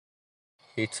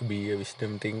it's be a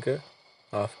wisdom thinker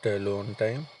after a long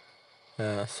time.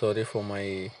 Sorry for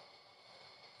my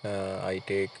I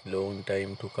take long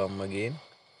time to come again.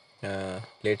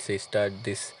 Let's start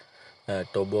this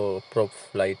Turboprop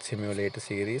flight simulator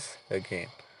series again.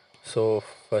 So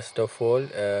first of all,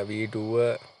 we do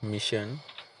a mission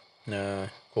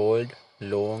called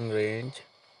long range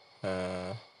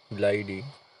uh, gliding.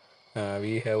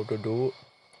 We have to do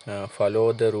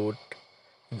follow the route,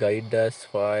 guide as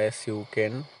far as you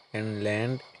can, and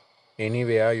land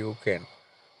anywhere you can.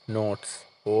 Notes: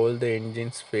 all the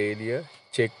engines failure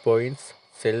checkpoints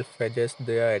self-adjust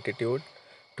their attitude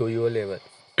to your level.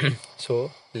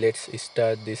 So let's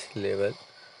start this level.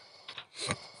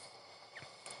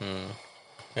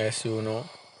 As you know,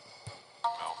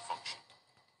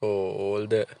 oh,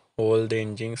 all the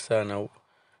engines are now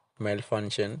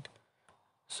malfunctioned.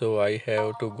 So I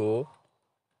have to go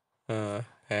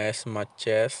as much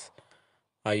as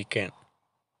I can.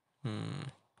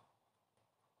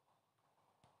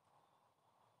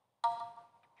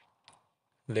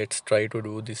 Let's try to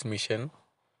do this mission.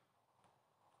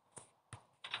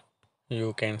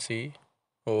 You can see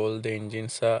all the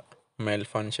engines are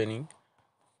malfunctioning.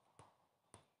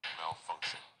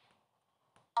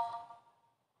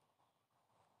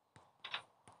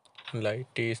 Light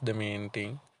is the main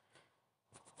thing.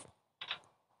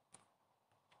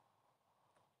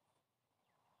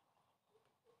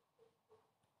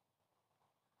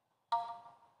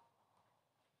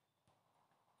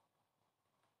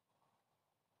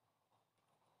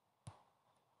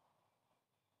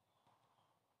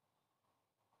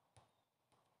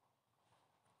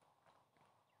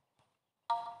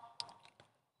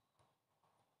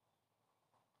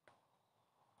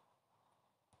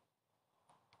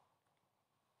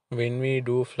 When we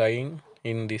do flying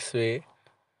in this way,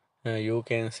 you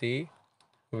can see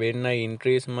when I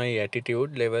increase my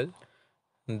attitude level,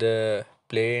 the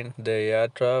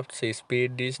aircraft's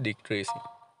speed is decreasing,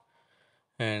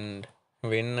 and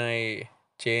when I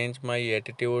change my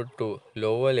attitude to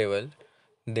lower level,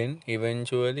 then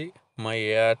eventually my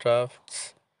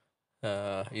aircraft's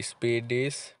speed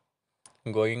is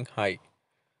going high.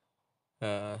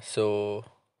 So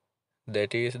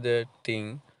that is the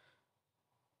thing,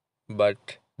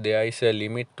 but there is a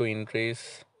limit to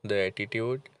increase the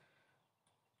attitude.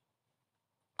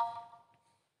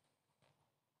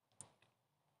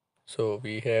 So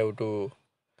we have to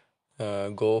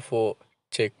go for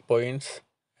checkpoints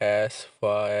as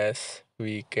far as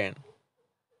we can.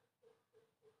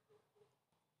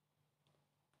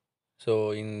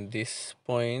 So in this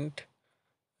point,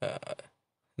 uh,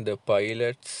 the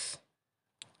pilots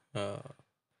uh,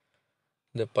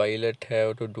 the pilot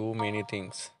have to do many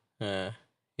things.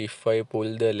 If I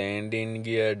pull the landing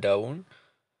gear down,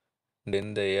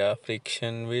 then the air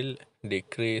friction will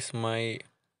decrease my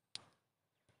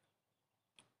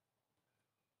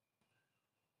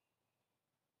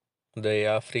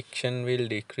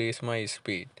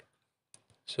speed.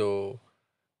 So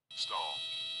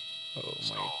oh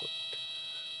my god,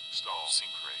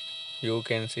 you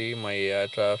can see my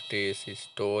aircraft is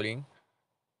stalling.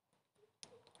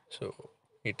 So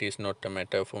it is not a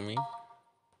matter for me.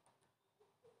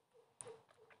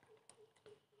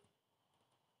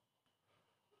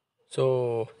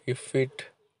 So if it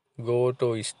go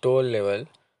to stall level,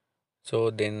 so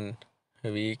then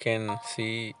we can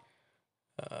see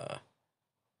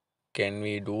can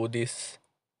we do this,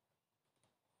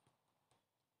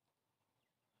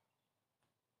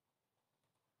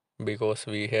 because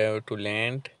we have to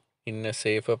land in a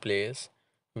safer place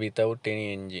without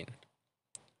any engine.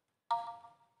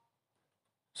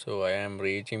 So I am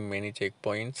reaching many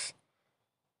checkpoints.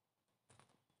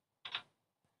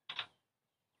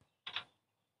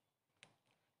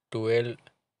 12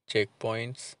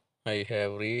 checkpoints I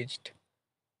have reached.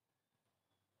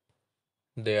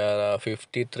 There are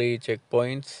 53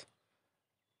 checkpoints.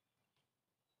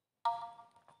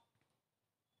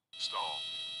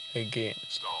 Again.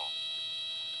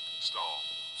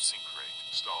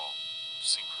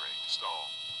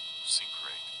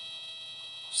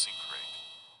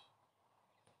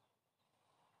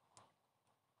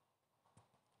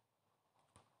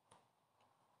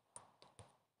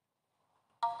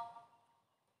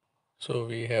 So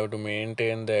we have to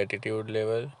maintain the attitude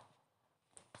level.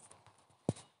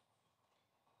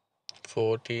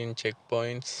 14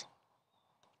 checkpoints.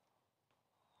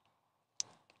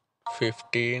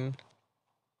 15.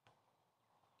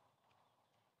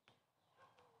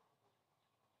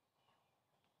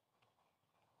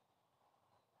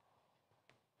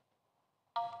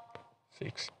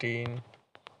 16.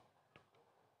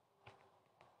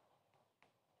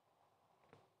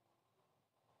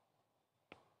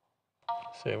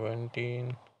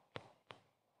 17,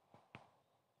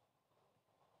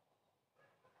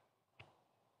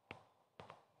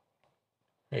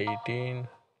 18,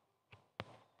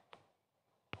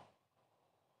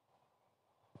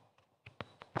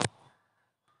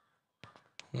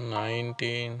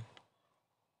 19,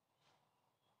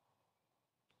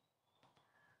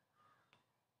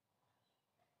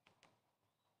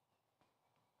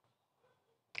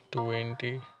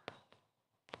 20,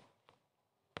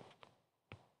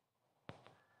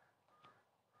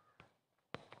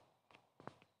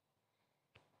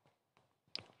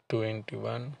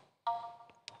 21.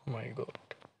 My God.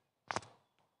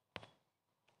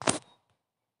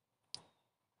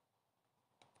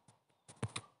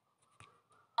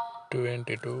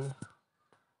 22,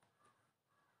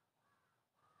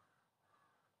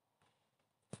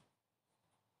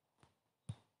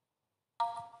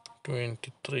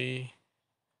 23,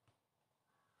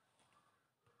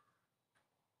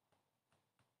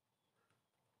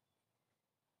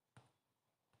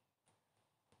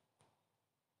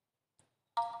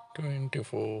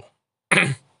 24,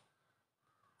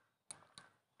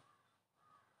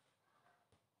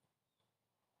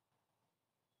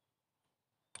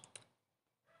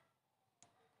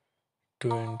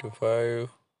 25.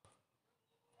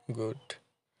 Good.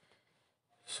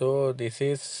 So this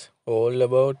is all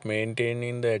about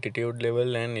maintaining the attitude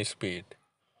level and speed.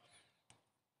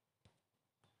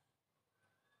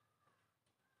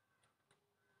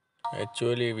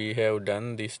 Actually, we have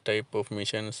done this type of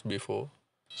missions before.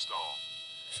 Stall.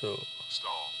 So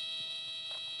stall.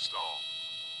 Stall.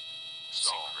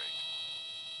 Stall. Sync rate.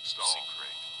 Stall. Sync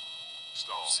rate.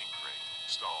 Stall. Sync rate.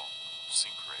 Stall.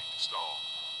 Sync rate. Stall.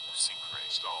 Sync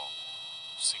rate. Stall.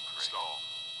 Sync rate. Stall.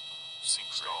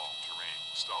 Sync stall. Terrain.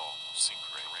 Stall. Sync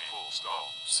rate. Terrain. Full stall.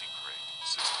 Sync rate.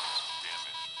 Systems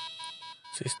damaged.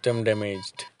 System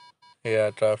damaged.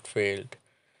 Aircraft failed.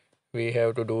 We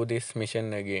have to do this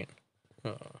mission again.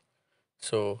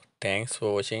 So thanks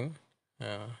for watching.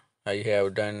 I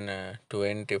have done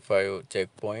 25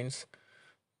 checkpoints,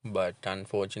 but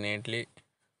unfortunately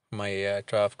my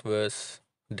aircraft was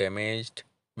damaged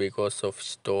because of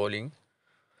stalling.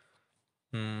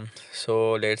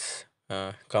 So let's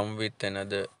come with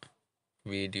another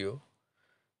video.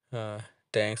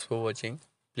 Thanks for watching.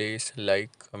 Please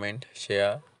like, comment,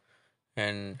 share,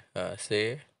 and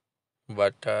say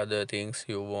what are the things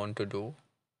you want to do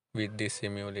with this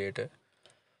simulator.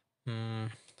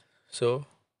 So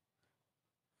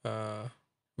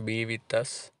be with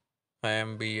us. I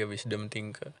am be a wisdom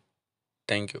thinker.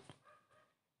 Thank you.